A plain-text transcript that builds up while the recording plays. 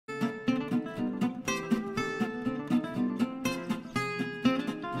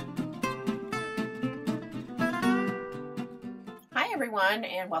everyone,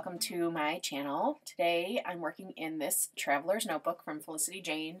 and welcome to my channel. Today I'm working in this Traveler's Notebook from Felicity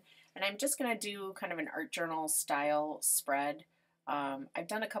Jane, and I'm just going to do kind of an art journal style spread. I've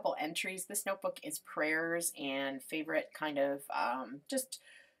done a couple entries. This notebook is prayers and favorite kind of just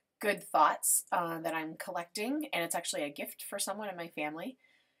good thoughts that I'm collecting, and it's actually a gift for someone in my family.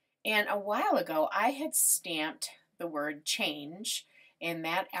 And a while ago I had stamped the word change, and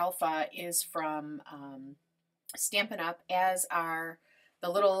that alpha is from Stampin' Up, as are the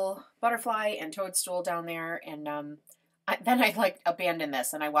little butterfly and toadstool down there, and then I like abandoned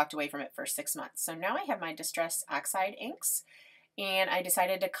this and I walked away from it for 6 months. So now I have my Distress Oxide inks, and I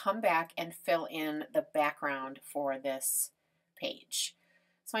decided to come back and fill in the background for this page.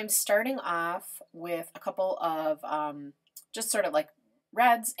 So I'm starting off with a couple of just sort of like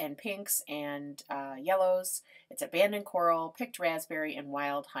reds and pinks and yellows. It's Abandoned Coral, Picked Raspberry, and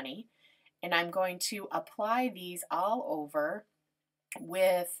Wild Honey. And I'm going to apply these all over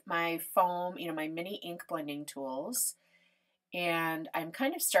with my foam, my mini ink blending tools. And I'm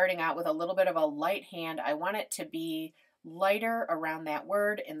kind of starting out with a little bit of a light hand. I want it to be lighter around that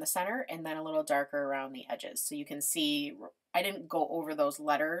word in the center and then a little darker around the edges. So you can see I didn't go over those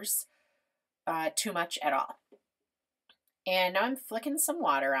letters too much at all. And now I'm flicking some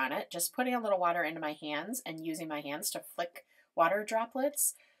water on it, just putting a little water into my hands and using my hands to flick water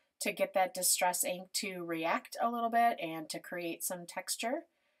droplets to get that distress ink to react a little bit and to create some texture.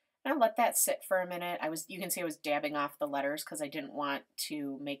 And I let that sit for a minute. You can see I was dabbing off the letters because I didn't want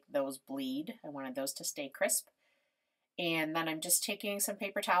to make those bleed. I wanted those to stay crisp. And then I'm just taking some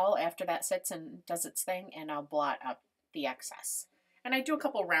paper towel after that sits and does its thing, and I'll blot up the excess. And I do a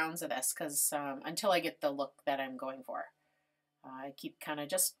couple rounds of this because until I get the look that I'm going for. I keep kind of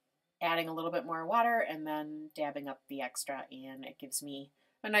just adding a little bit more water and then dabbing up the extra, and it gives me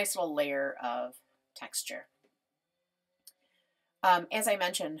a nice little layer of texture. As I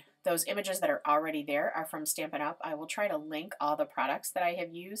mentioned, those images that are already there are from Stampin' Up. I will try to link all the products that I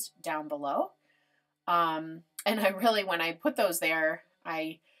have used down below. And I really, when I put those there,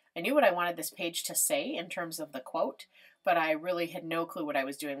 I knew what I wanted this page to say in terms of the quote, but I really had no clue what I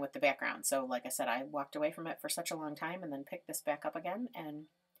was doing with the background. So like I said, I walked away from it for such a long time and then picked this back up again, and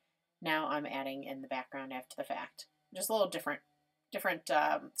now I'm adding in the background after the fact. Just a little different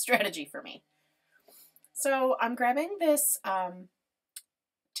strategy for me. So I'm grabbing this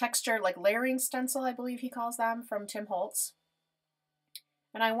texture, like layering stencil, I believe he calls them, from Tim Holtz.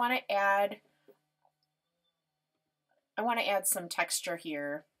 And I want to add some texture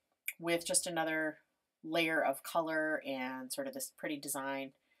here with just another layer of color and sort of this pretty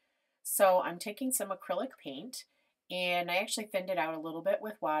design. So I'm taking some acrylic paint, and I actually thinned it out a little bit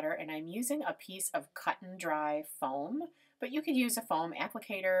with water, and I'm using a piece of cut and dry foam, but you could use a foam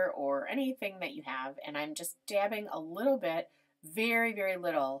applicator or anything that you have, and I'm just dabbing a little bit, very, very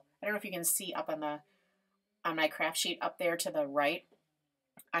little. I don't know if you can see up on my craft sheet up there to the right.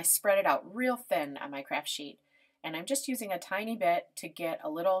 I spread it out real thin on my craft sheet, and I'm just using a tiny bit to get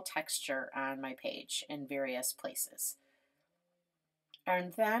a little texture on my page in various places.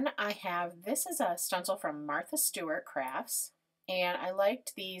 And then I have, this is a stencil from Martha Stewart Crafts, and I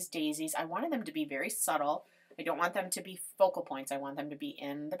liked these daisies. I wanted them to be very subtle. I don't want them to be focal points. I want them to be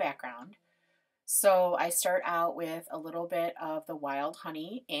in the background. So I start out with a little bit of the Wild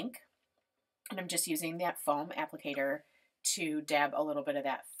Honey ink, and I'm just using that foam applicator to dab a little bit of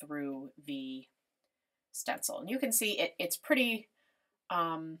that through the stencil. And you can see it's pretty,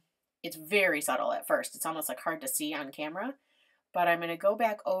 it's very subtle at first. It's almost like hard to see on camera. But I'm going to go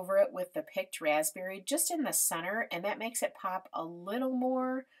back over it with the Picked Raspberry just in the center, and that makes it pop a little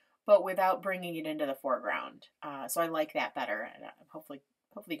more, but without bringing it into the foreground. So I like that better. And hopefully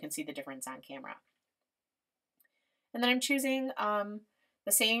you can see the difference on camera. And then I'm choosing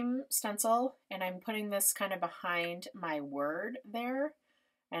the same stencil, and I'm putting this kind of behind my word there.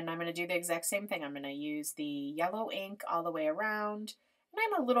 And I'm going to do the exact same thing. I'm going to use the yellow ink all the way around. And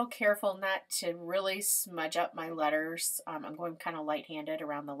I'm a little careful not to really smudge up my letters. I'm going kind of light-handed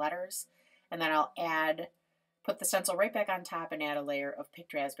around the letters. And then I'll put the stencil right back on top and add a layer of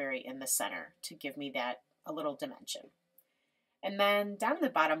Picked Raspberry in the center to give me that a little dimension. And then down in the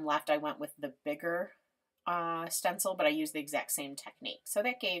bottom left, I went with the bigger stencil, but I used the exact same technique. So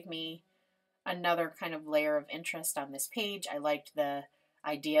that gave me another kind of layer of interest on this page. I liked the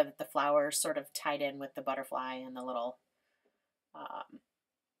idea that the flowers sort of tied in with the butterfly and the little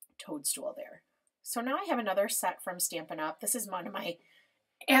toadstool there. So now I have another set from Stampin' Up. This is one of my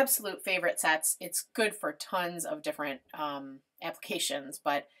absolute favorite sets. It's good for tons of different applications,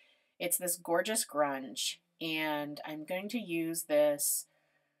 but it's this gorgeous grunge, and I'm going to use this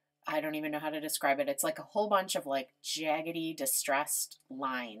I don't even know how to describe it. It's like a whole bunch of like jaggedy, distressed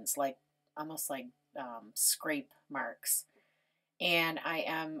lines, like almost like scrape marks. And I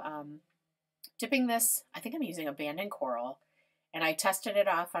am dipping this, I think I'm using abandoned coral, and I tested it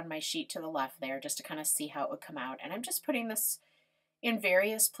off on my sheet to the left there just to kind of see how it would come out. And I'm just putting this in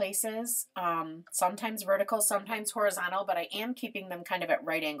various places, sometimes vertical, sometimes horizontal, but I am keeping them kind of at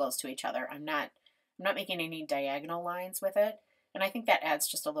right angles to each other. I'm not making any diagonal lines with it, and I think that adds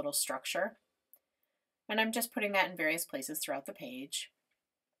just a little structure. And I'm just putting that in various places throughout the page.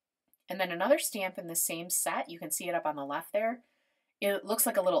 And then another stamp in the same set, you can see it up on the left there. It looks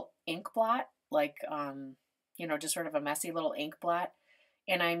like a little ink blot, like, just sort of a messy little ink blot.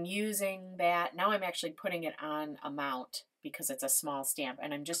 And I'm using that, now I'm actually putting it on a mount because it's a small stamp.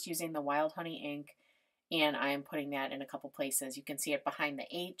 And I'm just using the Wild Honey ink, and I'm putting that in a couple places. You can see it behind the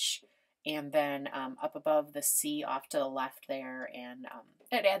H, and then up above the C off to the left there, and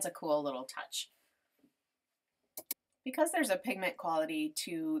it adds a cool little touch. Because there's a pigment quality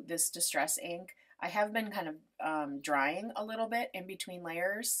to this distress ink, I have been kind of drying a little bit in between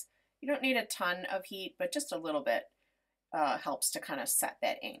layers. You don't need a ton of heat, but just a little bit helps to kind of set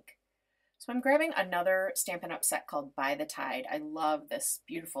that ink. So I'm grabbing another Stampin' Up! Set called By the Tide. I love this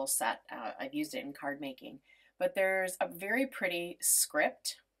beautiful set. I've used it in card making. But there's a very pretty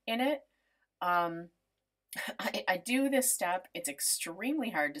script in it. I do this step. It's extremely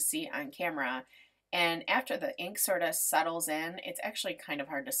hard to see on camera. And after the ink sort of settles in, it's actually kind of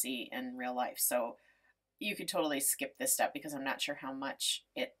hard to see in real life. So you could totally skip this step because I'm not sure how much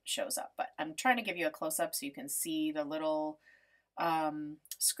it shows up. But I'm trying to give you a close-up so you can see the little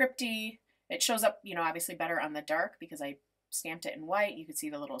scripty. It shows up, obviously better on the dark because I stamped it in white. You can see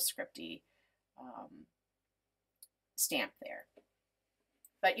the little scripty stamp there.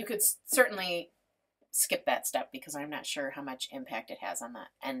 But you could certainly skip that step because I'm not sure how much impact it has on the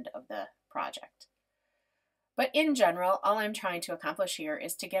end of the project. But in general, all I'm trying to accomplish here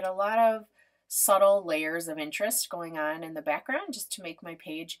is to get a lot of subtle layers of interest going on in the background just to make my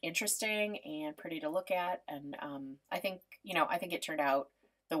page interesting and pretty to look at. And I think it turned out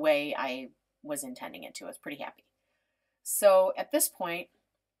the way I was intending it to. I was pretty happy. So at this point,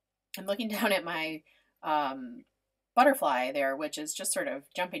 I'm looking down at my butterfly there, which is just sort of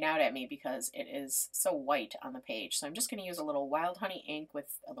jumping out at me because it is so white on the page. So I'm just going to use a little Wild Honey ink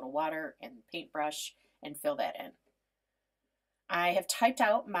with a little water and paintbrush and fill that in. I have typed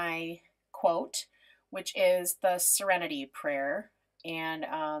out my quote, which is the Serenity prayer, and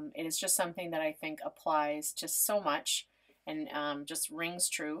it is just something that I think applies to so much and just rings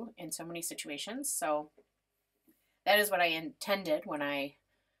true in so many situations. So that is what I intended when I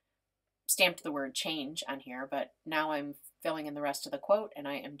stamped the word change on here, but now I'm filling in the rest of the quote, and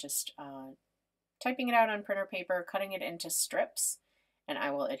I am just typing it out on printer paper, cutting it into strips, and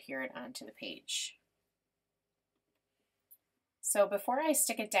I will adhere it onto the page. So before I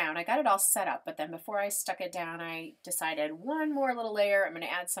stick it down, I got it all set up, but then before I stuck it down, I decided one more little layer. I'm going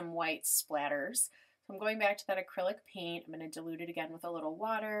to add some white splatters. So I'm going back to that acrylic paint. I'm going to dilute it again with a little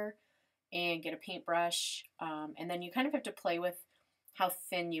water and get a paintbrush. And then you kind of have to play with how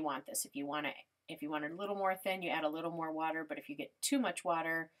thin you want this. If you want it a little more thin, you add a little more water, but if you get too much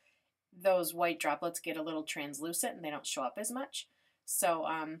water, those white droplets get a little translucent and they don't show up as much. So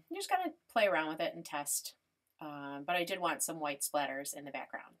you just got to play around with it and test. But I did want some white splatters in the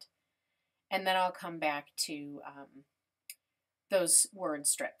background. And then I'll come back to those word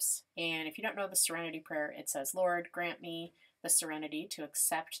strips. And if you don't know the Serenity prayer, it says, Lord, grant me the serenity to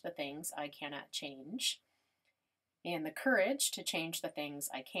accept the things I cannot change, and the courage to change the things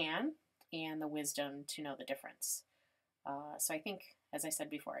I can, and the wisdom to know the difference. So I think, as I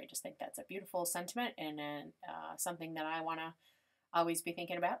said before, I just think that's a beautiful sentiment and something that I want to always be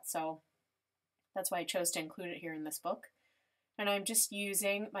thinking about. So that's why I chose to include it here in this book. And I'm just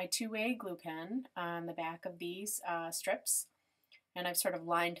using my two-way glue pen on the back of these strips. And I've sort of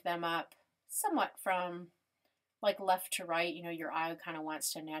lined them up somewhat from like left to right. Your eye kind of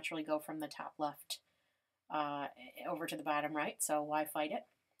wants to naturally go from the top left over to the bottom right, so why fight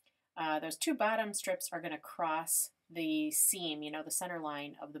it? Those two bottom strips are going to cross the seam, the center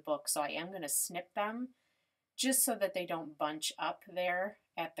line of the book. So I am going to snip them just so that they don't bunch up there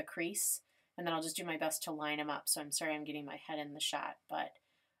at the crease. And then I'll just do my best to line them up. So I'm sorry I'm getting my head in the shot, but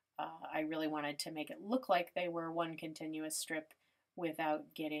I really wanted to make it look like they were one continuous strip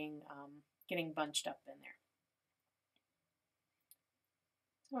without getting bunched up in there.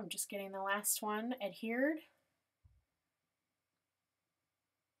 So I'm just getting the last one adhered.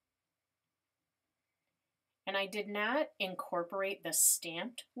 And I did not incorporate the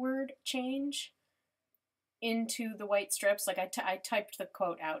stamped word change into the white strips. Like I typed the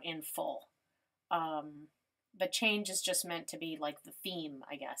quote out in full. The change is just meant to be like the theme,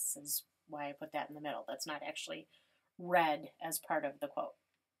 I guess, is why I put that in the middle. That's not actually read as part of the quote.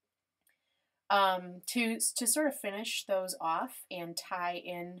 To sort of finish those off and tie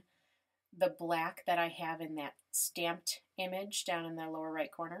in the black that I have in that stamped image down in the lower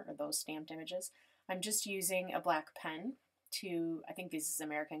right corner, or those stamped images, I'm just using a black pen to, I think this is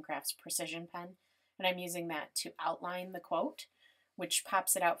American Crafts Precision Pen, and I'm using that to outline the quote, which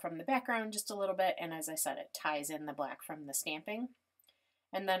pops it out from the background just a little bit, and as I said, it ties in the black from the stamping.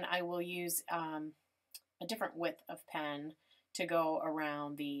 And then I will use a different width of pen to go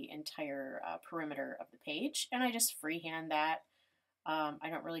around the entire perimeter of the page, and I just freehand that. I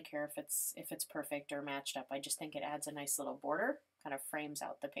don't really care if it's perfect or matched up. I just think it adds a nice little border, kind of frames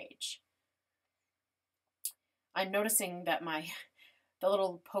out the page. I'm noticing that the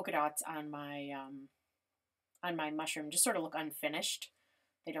little polka dots on my mushroom just sort of look unfinished.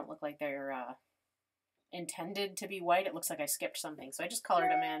 They don't look like they're intended to be white. It looks like I skipped something, so I just colored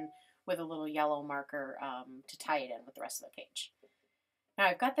them in with a little yellow marker to tie it in with the rest of the page. Now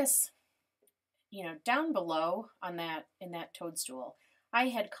I've got this, down below on in that toadstool, I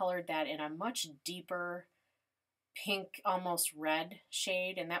had colored that in a much deeper pink, almost red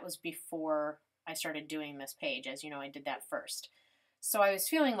shade, and that was before I started doing this page. As you know, I did that first. So I was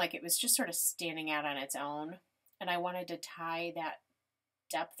feeling like it was just sort of standing out on its own, and I wanted to tie that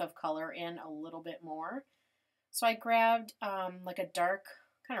depth of color in a little bit more. So I grabbed like a dark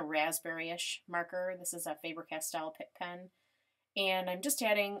kind of raspberry-ish marker. This is a Faber-Castell pen, and I'm just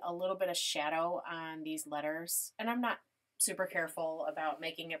adding a little bit of shadow on these letters, and I'm not super careful about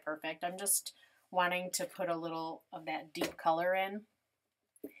making it perfect. I'm just wanting to put a little of that deep color in.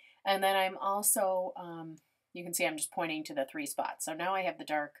 And then I'm also, you can see I'm just pointing to the 3 spots. So now I have the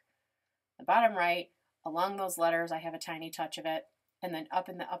dark, the bottom right, along those letters I have a tiny touch of it, and then up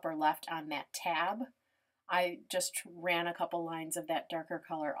in the upper left on that tab, I just ran a couple lines of that darker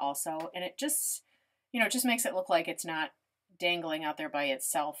color also, and it just, it just makes it look like it's not dangling out there by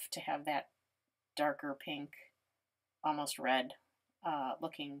itself to have that darker pink, almost red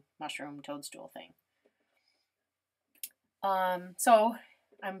looking mushroom toadstool thing. So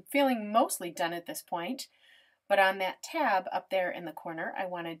I'm feeling mostly done at this point, but on that tab up there in the corner, I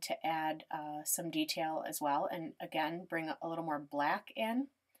wanted to add some detail as well, and again, bring a little more black in.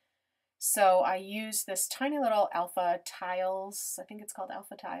 So I use this tiny little Alpha Tiles, I think it's called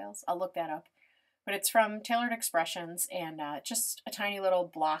Alpha Tiles, I'll look that up, but it's from Tailored Expressions, and just a tiny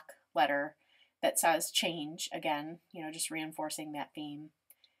little block letter that says change, again, just reinforcing that theme.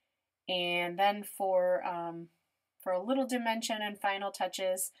 And then for a little dimension and final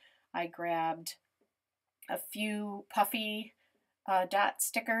touches, I grabbed a few puffy dot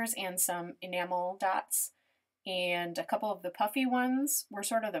stickers and some enamel dots. And a couple of the puffy ones were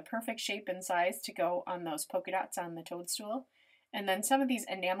sort of the perfect shape and size to go on those polka dots on the toadstool. And then some of these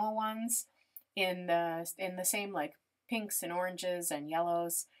enamel ones in the same like pinks and oranges and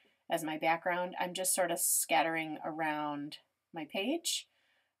yellows as my background, I'm just sort of scattering around my page.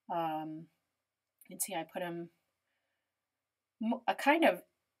 You can see I put them a kind of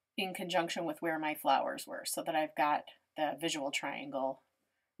in conjunction with where my flowers were, so that I've got the visual triangle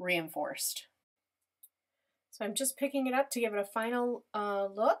reinforced. So I'm just picking it up to give it a final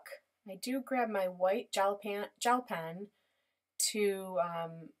look. I do grab my white gel pen to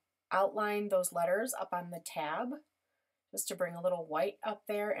outline those letters up on the tab, just to bring a little white up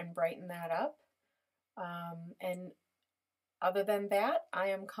there and brighten that up. And other than that, I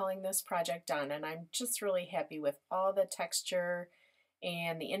am calling this project done, and I'm just really happy with all the texture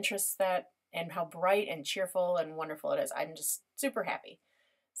and the interest and how bright and cheerful and wonderful it is. I'm just super happy.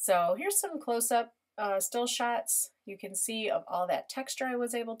 So here's some close-up still shots you can see of all that texture I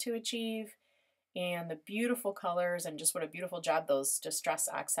was able to achieve, and the beautiful colors, and just what a beautiful job those Distress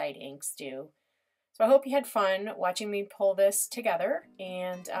Oxide inks do. So I hope you had fun watching me pull this together,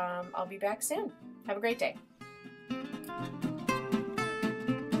 and I'll be back soon. Have a great day.